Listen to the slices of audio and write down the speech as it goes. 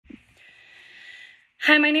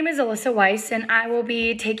Hi, my name is Alyssa Weiss, and I will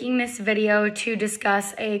be taking this video to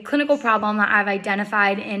discuss a clinical problem that I've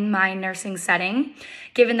identified in my nursing setting.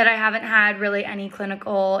 Given that I haven't had really any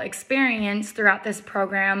clinical experience throughout this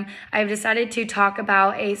program, I've decided to talk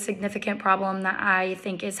about a significant problem that I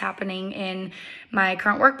think is happening in my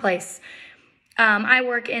current workplace. I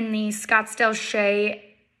work in the Scottsdale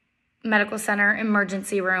Shea Medical Center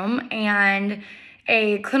emergency room, and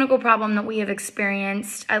a clinical problem that we have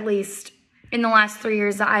experienced, at least in the last 3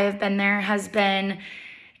 years that I have been there, has been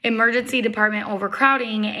emergency department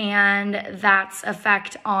overcrowding and that's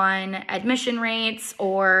effect on admission rates,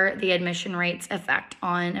 or the admission rates effect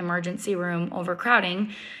on emergency room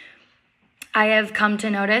overcrowding. I have come to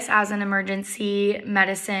notice as an emergency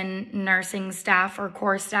medicine nursing staff or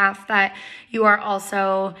core staff that you are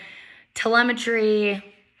also telemetry,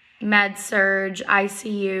 med surg,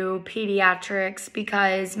 ICU, pediatrics,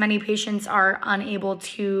 because many patients are unable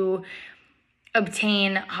to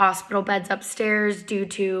obtain hospital beds upstairs due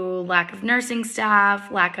to lack of nursing staff,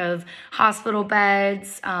 lack of hospital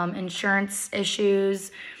beds, insurance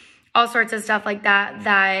issues, all sorts of stuff like that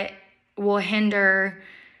that will hinder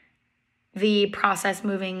the process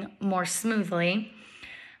moving more smoothly.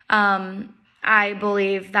 I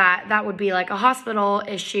believe that that would be like a hospital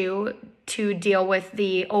issue to deal with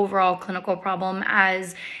the overall clinical problem,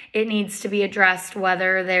 as it needs to be addressed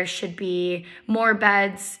whether there should be more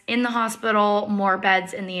beds in the hospital, more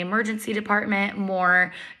beds in the emergency department,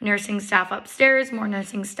 more nursing staff upstairs, more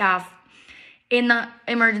nursing staff in the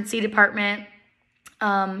emergency department,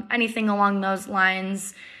 anything along those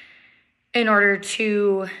lines, in order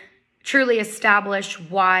to truly establish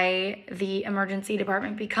why the emergency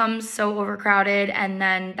department becomes so overcrowded, and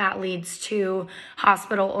then that leads to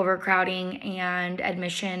hospital overcrowding and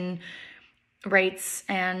admission rates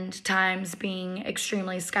and times being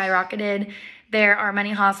extremely skyrocketed. There are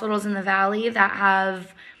many hospitals in the valley that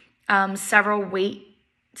have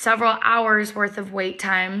several hours worth of wait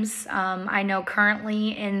times. I know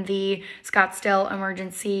currently in the Scottsdale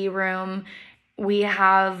emergency room, we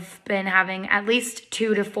have been having at least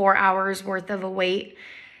 2 to 4 hours worth of a wait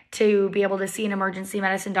to be able to see an emergency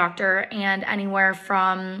medicine doctor, and anywhere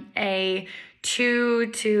from a 2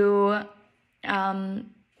 to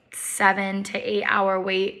 7 to 8 hour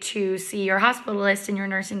wait to see your hospitalist and your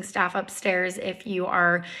nursing staff upstairs if you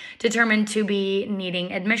are determined to be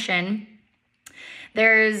needing admission.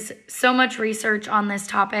 There's so much research on this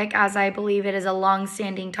topic, as I believe it is a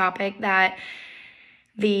long-standing topic that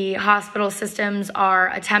the hospital systems are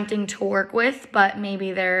attempting to work with, but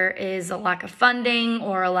maybe there is a lack of funding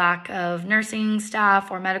or a lack of nursing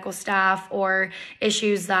staff or medical staff, or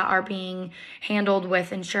issues that are being handled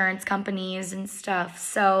with insurance companies and stuff.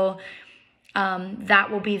 So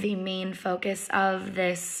that will be the main focus of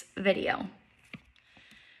this video.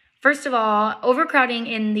 First of all, overcrowding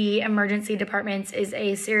in the emergency departments is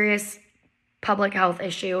a serious public health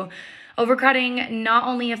issue. Overcrowding not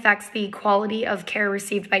only affects the quality of care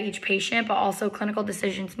received by each patient, but also clinical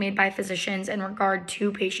decisions made by physicians in regard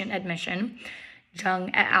to patient admission.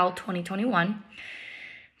 Jung et al. 2021.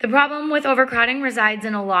 The problem with overcrowding resides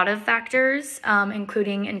in a lot of factors,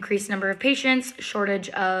 including increased number of patients, shortage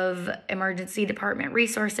of emergency department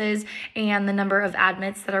resources, and the number of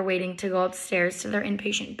admits that are waiting to go upstairs to their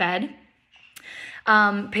inpatient bed.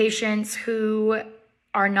 Patients who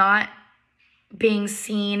are not being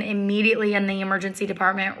seen immediately in the emergency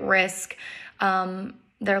department risk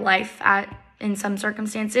their life in some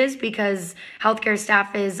circumstances, because healthcare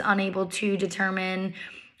staff is unable to determine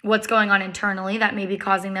what's going on internally that may be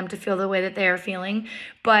causing them to feel the way that they are feeling.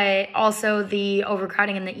 But also the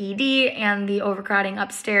overcrowding in the ED and the overcrowding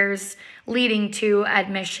upstairs leading to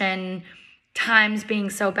admission times being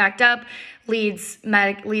so backed up leads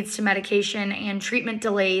to medication and treatment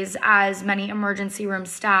delays, as many emergency room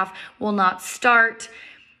staff will not start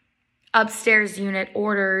upstairs unit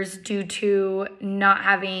orders due to not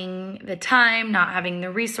having the time, not having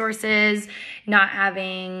the resources, not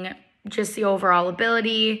having just the overall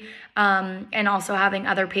ability, and also having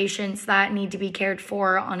other patients that need to be cared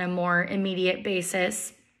for on a more immediate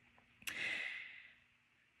basis.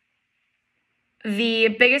 The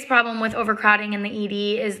biggest problem with overcrowding in the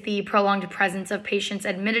ED is the prolonged presence of patients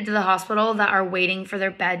admitted to the hospital that are waiting for their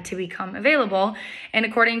bed to become available. And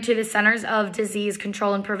according to the Centers of Disease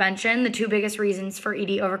Control and Prevention, the two biggest reasons for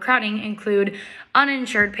ED overcrowding include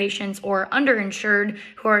uninsured patients or underinsured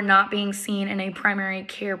who are not being seen in a primary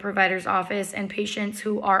care provider's office, and patients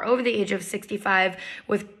who are over the age of 65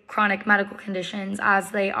 with chronic medical conditions, as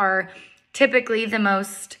they are typically the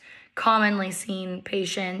most commonly seen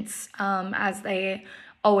patients, as they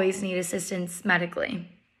always need assistance medically.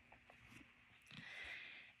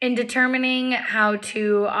 In determining how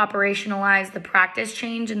to operationalize the practice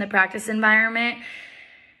change in the practice environment,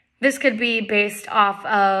 this could be based off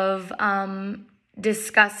of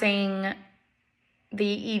discussing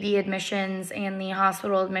the ED admissions and the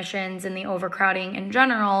hospital admissions and the overcrowding in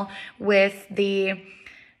general with the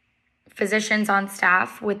physicians on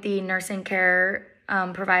staff, with the nursing care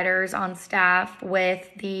providers on staff, with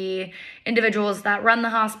the individuals that run the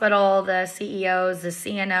hospital, the CEOs, the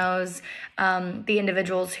CNOs, the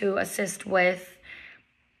individuals who assist with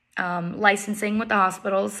licensing with the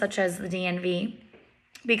hospitals, such as the DNV,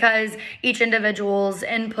 because each individual's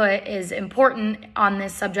input is important on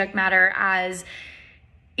this subject matter, as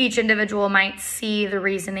each individual might see the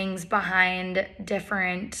reasonings behind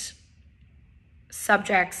different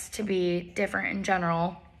subjects to be different in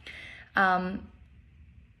general.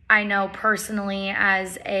 I know personally,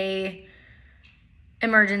 as a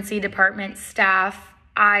emergency department staff,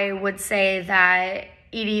 I would say that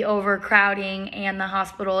ED overcrowding and the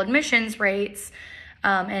hospital admissions rates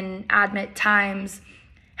and admit times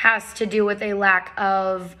has to do with a lack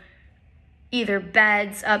of either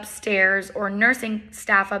beds upstairs or nursing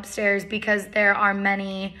staff upstairs, because there are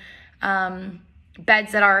many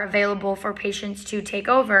beds that are available for patients to take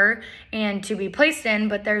over and to be placed in,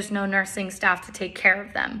 but there's no nursing staff to take care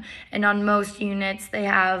of them. And on most units, they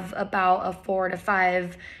have about a 4 to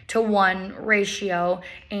 5 to 1 ratio,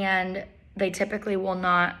 and they typically will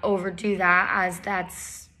not overdo that, as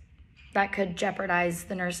that could jeopardize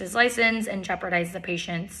the nurse's license and jeopardize the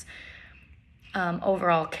patient's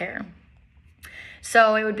overall care.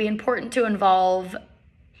 So it would be important to involve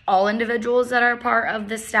all individuals that are part of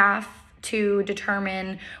the staff to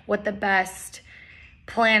determine what the best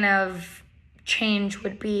plan of change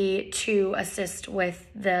would be to assist with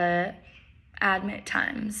the admit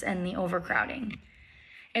times and the overcrowding.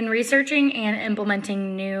 In researching and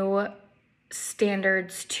implementing new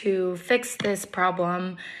standards to fix this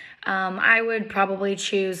problem, I would probably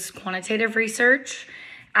choose quantitative research,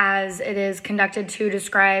 as it is conducted to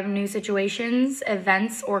describe new situations,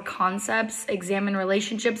 events, or concepts, examine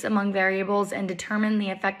relationships among variables, and determine the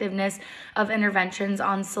effectiveness of interventions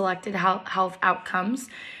on selected health outcomes.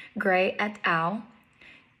 Gray et al.,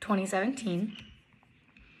 2017.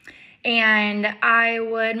 And I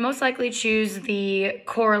would most likely choose the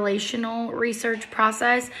correlational research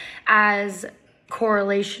process, as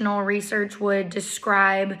correlational research would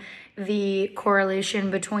describe the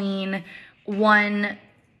correlation between one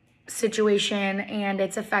situation and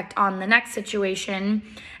its effect on the next situation,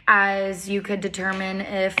 as you could determine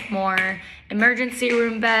if more emergency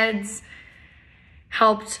room beds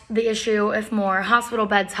helped the issue, if more hospital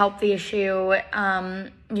beds helped the issue,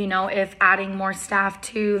 if adding more staff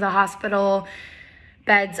to the hospital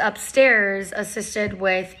beds upstairs assisted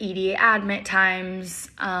with ED admit times,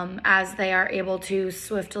 as they are able to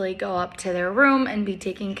swiftly go up to their room and be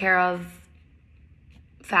taken care of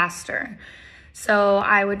faster. So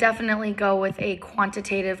I would definitely go with a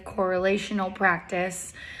quantitative correlational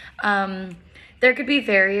practice. There could be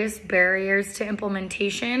various barriers to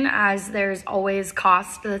implementation, as there's always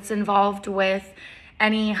cost that's involved with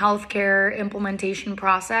any healthcare implementation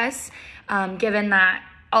process, given that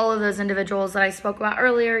all of those individuals that I spoke about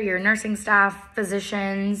earlier, your nursing staff,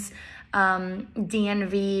 physicians,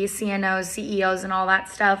 DNV, CNOs, CEOs, and all that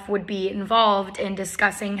stuff would be involved in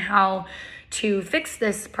discussing how to fix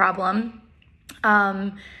this problem.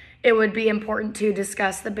 It would be important to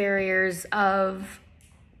discuss the barriers of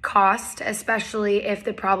cost, especially if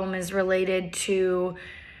the problem is related to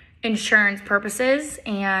insurance purposes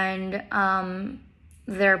and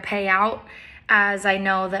their payout, as I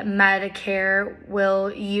know that Medicare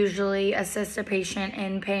will usually assist a patient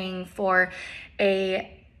in paying for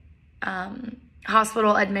a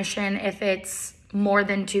hospital admission if it's more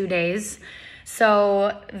than 2 days.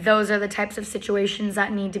 So those are the types of situations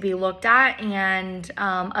that need to be looked at and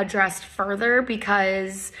addressed further,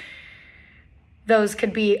 because those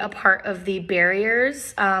could be a part of the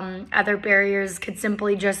barriers. Other barriers could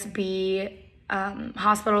simply just be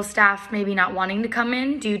hospital staff maybe not wanting to come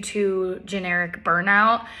in due to generic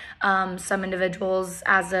burnout. Some individuals,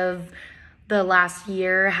 as of the last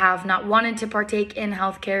year, have not wanted to partake in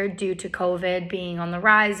healthcare due to COVID being on the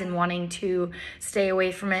rise and wanting to stay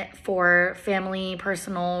away from it for family,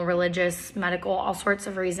 personal, religious, medical, all sorts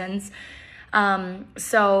of reasons.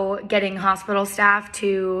 So getting hospital staff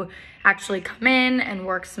to actually come in and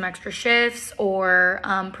work some extra shifts or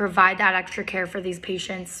provide that extra care for these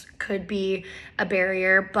patients could be a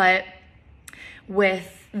barrier, but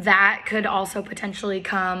with that could also potentially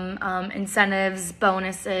come incentives,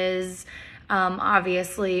 bonuses,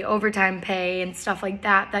 obviously overtime pay and stuff like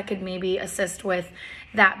that that could maybe assist with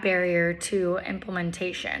that barrier to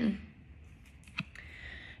implementation.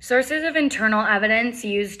 Sources of internal evidence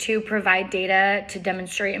used to provide data to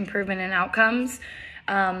demonstrate improvement in outcomes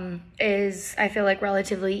is, I feel like,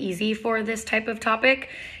 relatively easy for this type of topic,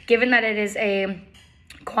 given that it is a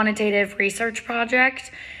quantitative research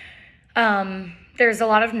project. There's a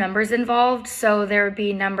lot of numbers involved, so there would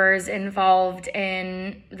be numbers involved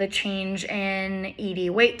in the change in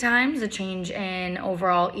ED wait times, the change in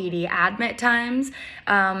overall ED admit times,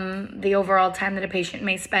 the overall time that a patient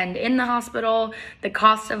may spend in the hospital, the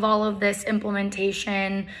cost of all of this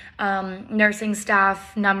implementation, nursing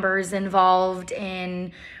staff numbers involved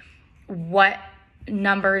in what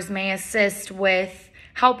numbers may assist with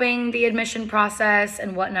helping the admission process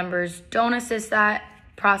and what numbers don't assist that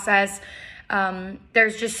process.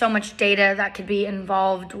 There's just so much data that could be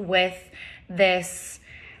involved with this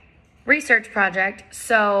research project.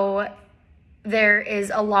 So there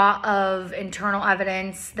is a lot of internal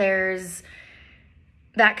evidence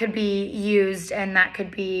that could be used, and that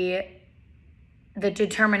could be the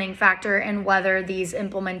determining factor in whether these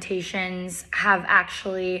implementations have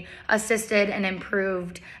actually assisted and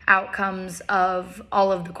improved outcomes of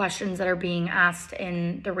all of the questions that are being asked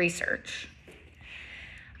in the research.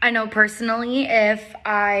 I know personally, if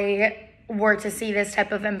I were to see this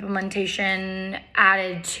type of implementation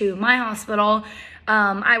added to my hospital,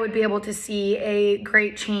 I would be able to see a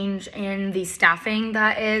great change in the staffing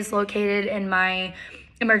that is located in my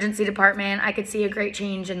emergency department. I could see a great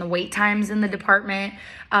change in the wait times in the department,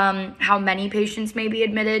 how many patients may be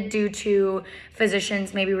admitted due to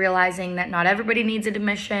physicians maybe realizing that not everybody needs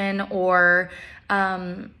admission, or,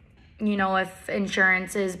 if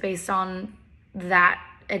insurance is based on that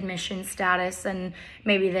admission status and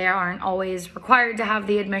maybe they aren't always required to have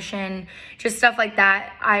the admission, just stuff like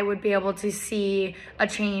that. I would be able to see a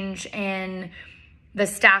change in the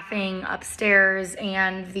staffing upstairs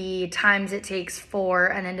and the times it takes for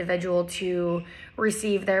an individual to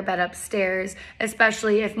receive their bed upstairs,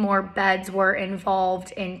 especially if more beds were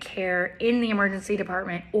involved in care in the emergency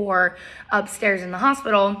department or upstairs in the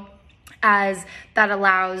hospital, as that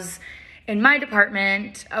allows, in my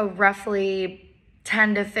department, a roughly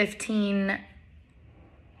 10 to 15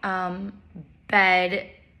 bed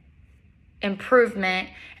improvement,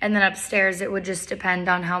 and then upstairs it would just depend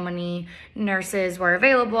on how many nurses were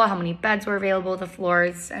available, how many beds were available, the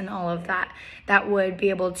floors, and all of that. That would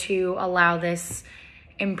be able to allow this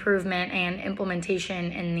improvement and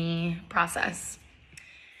implementation in the process.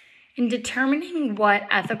 In determining what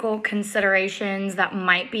ethical considerations that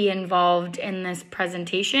might be involved in this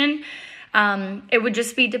presentation, it would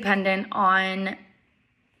just be dependent on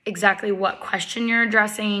exactly what question you're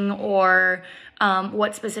addressing or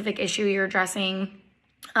what specific issue you're addressing.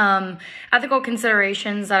 Ethical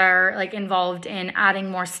considerations that are involved in adding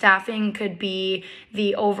more staffing could be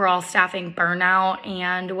the overall staffing burnout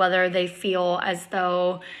and whether they feel as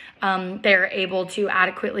though they're able to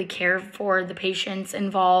adequately care for the patients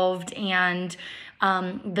involved and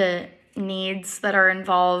the needs that are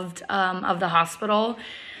involved of the hospital.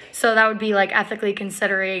 So that would be ethically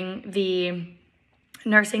considering the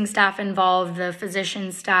nursing staff involved, the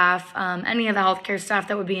physician staff, any of the healthcare staff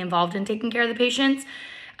that would be involved in taking care of the patients.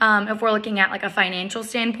 If we're looking at a financial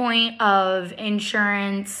standpoint of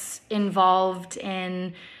insurance involved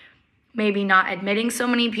in maybe not admitting so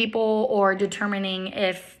many people or determining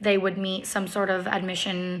if they would meet some sort of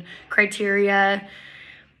admission criteria.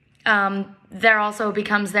 There also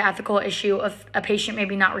becomes the ethical issue of a patient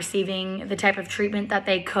maybe not receiving the type of treatment that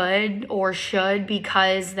they could or should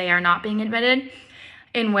because they are not being admitted,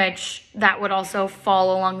 in which that would also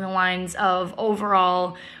fall along the lines of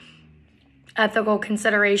overall ethical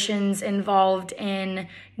considerations involved in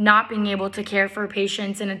not being able to care for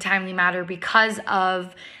patients in a timely manner because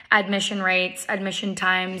of admission rates, admission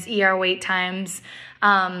times, ER wait times.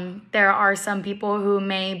 There are some people who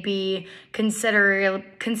may be considerably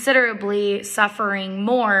suffering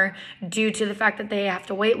more due to the fact that they have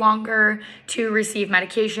to wait longer to receive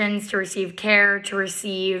medications, to receive care, to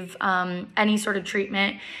receive any sort of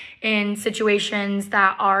treatment in situations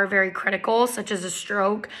that are very critical, such as a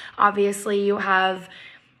stroke. Obviously, you have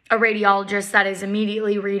a radiologist that is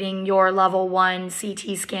immediately reading your level 1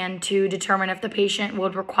 CT scan to determine if the patient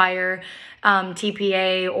would require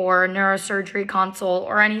TPA or neurosurgery consult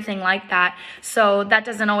or anything like that. So that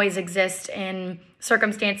doesn't always exist in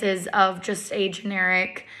circumstances of just a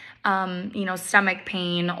generic, stomach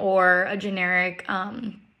pain or a generic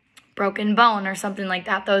broken bone or something like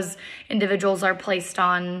that. Those individuals are placed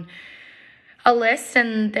on a list,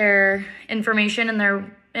 and their information and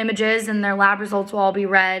their images and their lab results will all be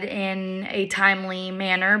read in a timely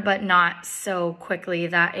manner, but not so quickly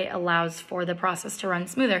that it allows for the process to run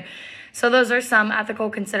smoother. So those are some ethical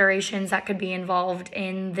considerations that could be involved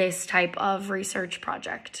in this type of research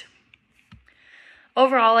project.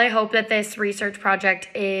 Overall, I hope that this research project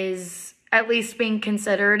is at least being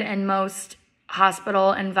considered in most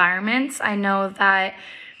hospital environments. I know that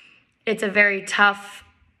it's a very tough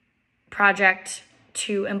project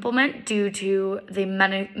to implement due to the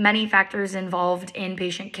many factors involved in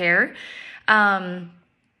patient care,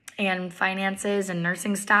 and finances and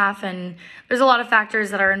nursing staff, and there's a lot of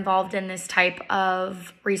factors that are involved in this type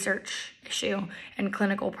of research issue and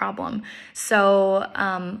clinical problem. So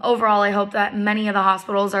overall, I hope that many of the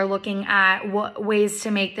hospitals are looking at ways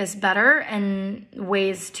to make this better and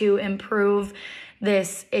ways to improve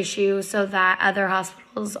this issue so that other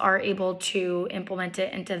hospitals are able to implement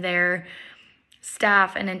it into their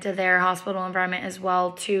staff and into their hospital environment as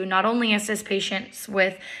well, to not only assist patients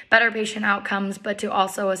with better patient outcomes, but to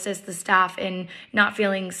also assist the staff in not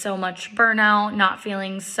feeling so much burnout, not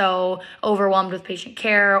feeling so overwhelmed with patient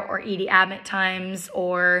care or ED admit times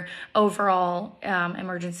or overall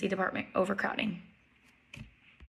emergency department overcrowding.